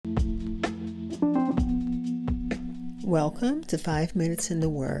Welcome to 5 Minutes in the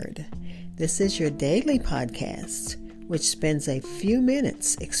Word. This is your daily podcast, which spends a few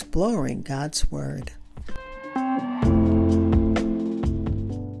minutes exploring God's Word.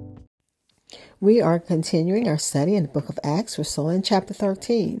 We are continuing our study in the book of Acts. We're still in chapter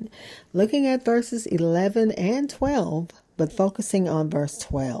 13, looking at verses 11 and 12, but focusing on verse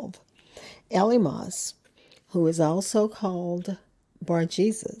 12. Elymas, who is also called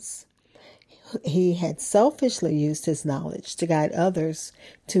Bar-Jesus, he had selfishly used his knowledge to guide others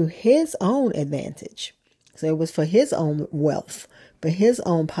to his own advantage. So it was for his own wealth, for his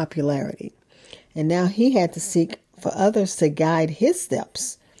own popularity. And now he had to seek for others to guide his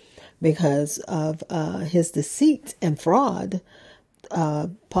steps because of his deceit and fraud.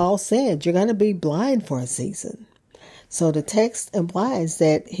 Paul said, you're going to be blind for a season. So the text implies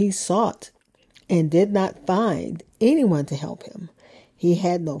that he sought and did not find anyone to help him. He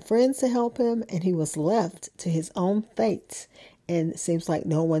had no friends to help him, and he was left to his own fate. And it seems like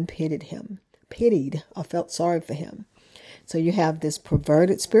no one pitied or felt sorry for him. So you have this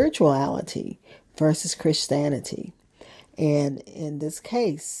perverted spirituality versus Christianity. And in this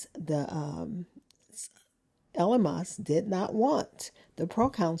case, the Elymas did not want the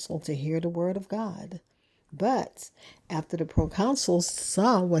Proconsul to hear the word of God. But after the Proconsul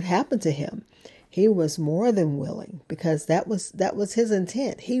saw what happened to him, he was more than willing, because that was his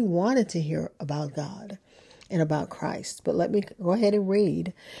intent. He wanted to hear about God and about Christ. But let me go ahead and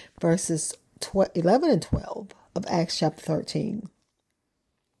read verses 11 and 12 of Acts chapter 13.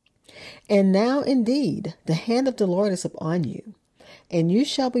 And now indeed the hand of the Lord is upon you, and you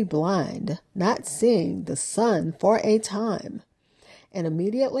shall be blind, not seeing the sun for a time. And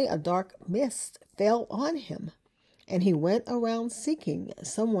immediately a dark mist fell on him, and he went around seeking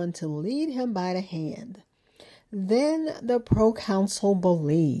someone to lead him by the hand. Then the proconsul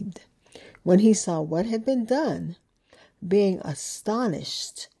believed when he saw what had been done, being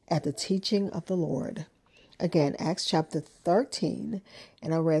astonished at the teaching of the Lord. Again, Acts chapter 13,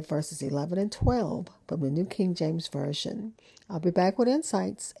 and I read verses 11 and 12 from the New King James Version. I'll be back with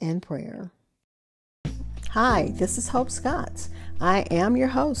insights and prayer. Hi, this is Hope Scott. I am your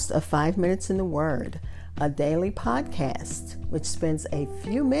host of 5 Minutes in the Word, a daily podcast which spends a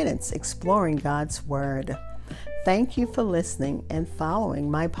few minutes exploring God's Word. Thank you for listening and following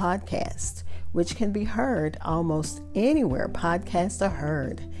my podcast, which can be heard almost anywhere podcasts are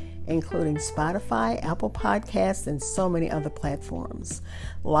heard, including Spotify, Apple Podcasts, and so many other platforms.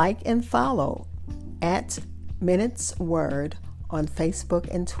 Like and follow at Minutes Word on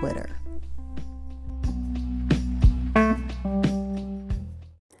Facebook and Twitter.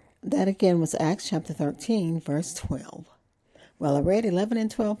 That again was Acts chapter 13, verse 12. Well, I read 11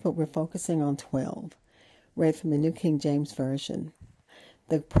 and 12, but we're focusing on 12. Read from the New King James Version.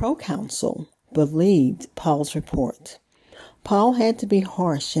 The proconsul believed Paul's report. Paul had to be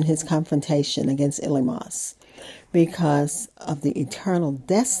harsh in his confrontation against Elymas because of the eternal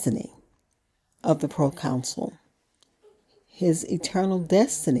destiny of the proconsul. His eternal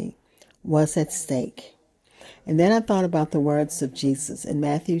destiny was at stake. And then I thought about the words of Jesus in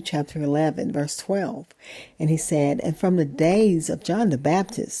Matthew chapter 11, verse 12. And he said, and from the days of John the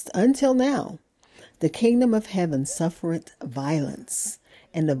Baptist until now, the kingdom of heaven suffereth violence,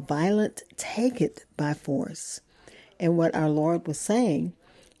 and the violent take it by force. And what our Lord was saying,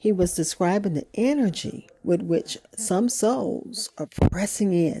 he was describing the energy with which some souls are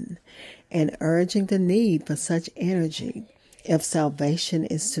pressing in and urging the need for such energy if salvation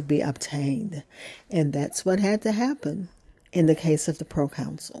is to be obtained. And that's what had to happen in the case of the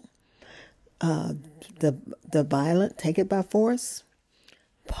proconsul. The violent take it by force.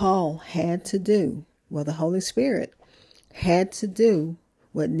 Paul had to do, the Holy Spirit had to do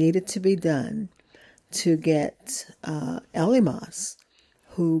what needed to be done to get Elymas,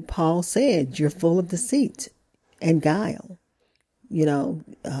 who Paul said, you're full of deceit and guile.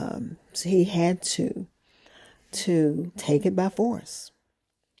 So he had to take it by force.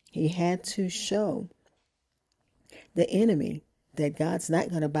 He had to show the enemy that God's not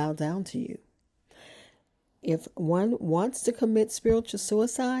going to bow down to you. If one wants to commit spiritual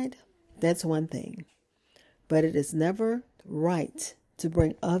suicide, that's one thing. But it is never right to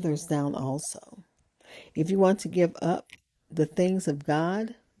bring others down also. If you want to give up the things of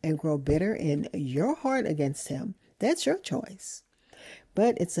God and grow bitter in your heart against him, that's your choice.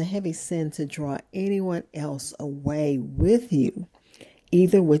 But it's a heavy sin to draw anyone else away with you,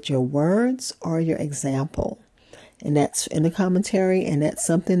 either with your words or your example. And that's in the commentary, and that's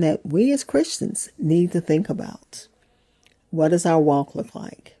something that we as Christians need to think about. What does our walk look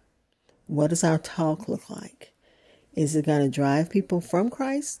like? What does our talk look like? Is it going to drive people from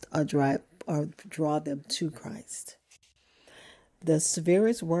Christ or draw them to Christ? The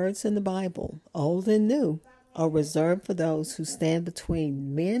severest words in the Bible, old and new, are reserved for those who stand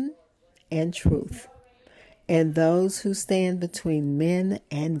between men and truth, and those who stand between men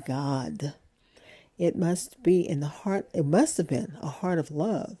and God. It must have been a heart of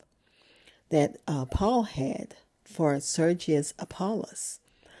love that Paul had for Sergius Apollos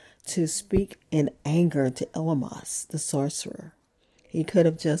to speak in anger to Elymas, the sorcerer. He could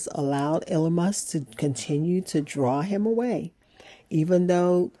have just allowed Elymas to continue to draw him away, even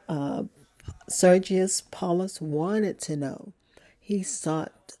though Sergius Paulus wanted to know. He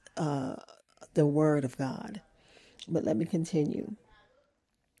sought the word of God. But let me continue.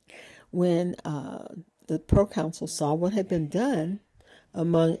 When the proconsul saw what had been done,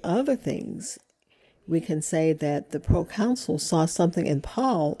 among other things, we can say that the proconsul saw something in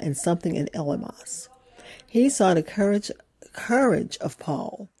Paul and something in Elymas. He saw the courage of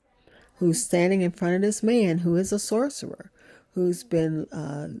Paul, who's standing in front of this man who is a sorcerer, who's been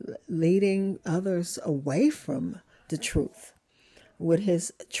leading others away from the truth with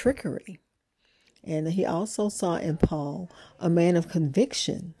his trickery. And he also saw in Paul a man of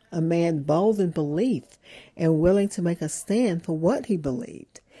conviction, a man bold in belief and willing to make a stand for what he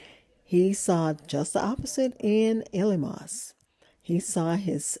believed. He saw just the opposite in Elymas. He saw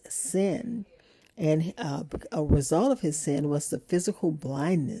his sin, and a result of his sin was the physical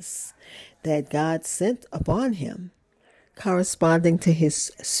blindness that God sent upon him, corresponding to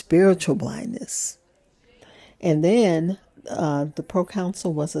his spiritual blindness. And then the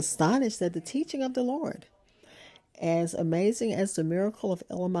proconsul was astonished at the teaching of the Lord. As amazing as the miracle of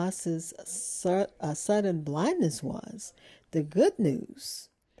Elymas's sudden blindness was, the good news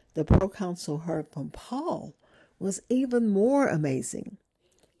the proconsul heard from Paul was even more amazing.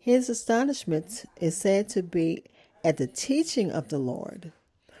 His astonishment is said to be at the teaching of the Lord,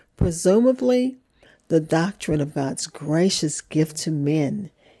 presumably the doctrine of God's gracious gift to men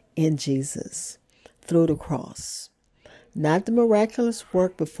in Jesus through the cross. Not the miraculous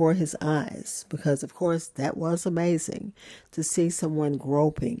work before his eyes, because of course that was amazing to see someone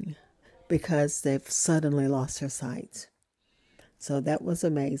groping because they've suddenly lost their sight. So that was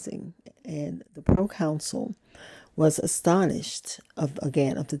amazing. And the proconsul was astonished of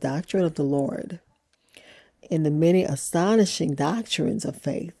the doctrine of the Lord in the many astonishing doctrines of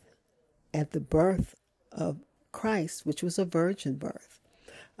faith at the birth of Christ, which was a virgin birth,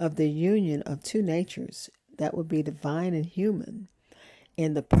 of the union of two natures that would be divine and human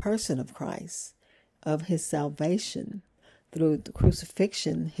in the person of Christ, of his salvation through the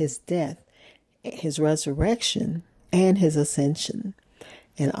crucifixion, his death, his resurrection, and his ascension.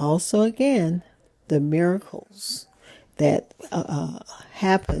 And also, again, the miracles that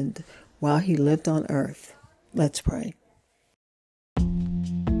happened while he lived on earth. Let's pray.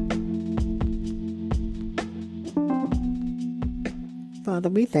 Father,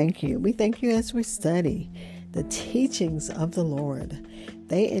 we thank you. We thank you as we study the teachings of the Lord.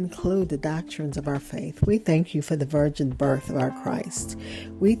 They include the doctrines of our faith. We thank you for the virgin birth of our Christ.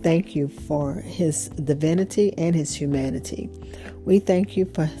 We thank you for his divinity and his humanity. We thank you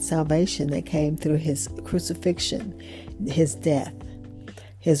for salvation that came through his crucifixion, his death,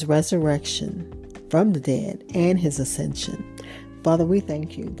 his resurrection from the dead, and his ascension. Father, we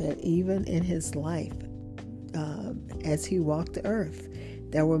thank you that even in his life, as he walked the earth,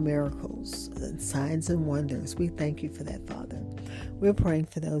 there were miracles and signs and wonders. We thank you for that, Father. We're praying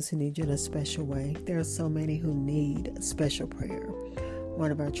for those who need you in a special way. There are so many who need special prayer.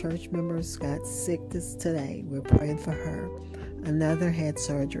 One of our church members got sick today. We're praying for her. Another had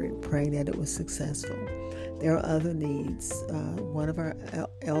surgery, praying that it was successful. There are other needs. One of our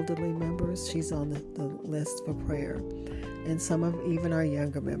elderly members, she's on the list for prayer. And some of even our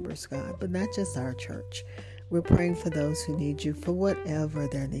younger members, God, but not just our church. We're praying for those who need you for whatever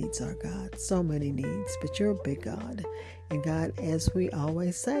their needs are, God. So many needs, but you're a big God. And God, as we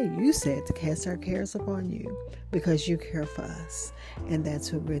always say, you said to cast our cares upon you because you care for us. And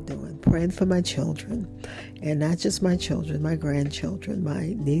that's what we're doing. Praying for my children. And not just my children, my grandchildren,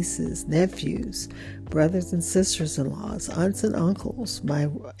 my nieces, nephews, brothers and sisters-in-laws, aunts and uncles,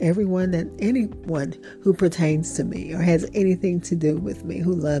 anyone who pertains to me or has anything to do with me,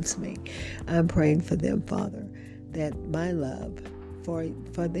 who loves me. I'm praying for them, Father, that my love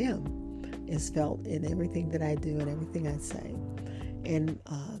for them is felt in everything that I do and everything I say. And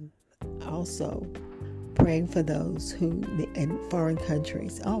also praying for those who in foreign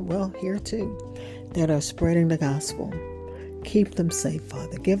countries, here too, that are spreading the gospel. Keep them safe,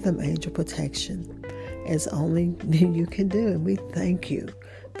 Father. Give them angel protection as only you can do. And we thank you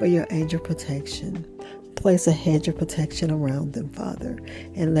for your angel protection. Place a hedge of protection around them, Father,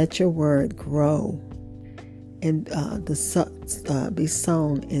 and let your word grow and be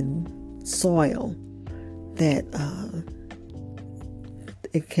sown in soil that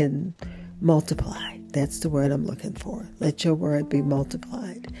it can multiply. That's the word I'm looking for. Let your word be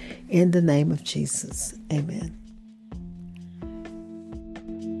multiplied. In the name of Jesus. Amen.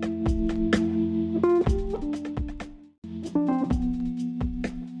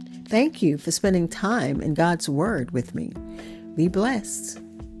 Thank you for spending time in God's Word with me. Be blessed.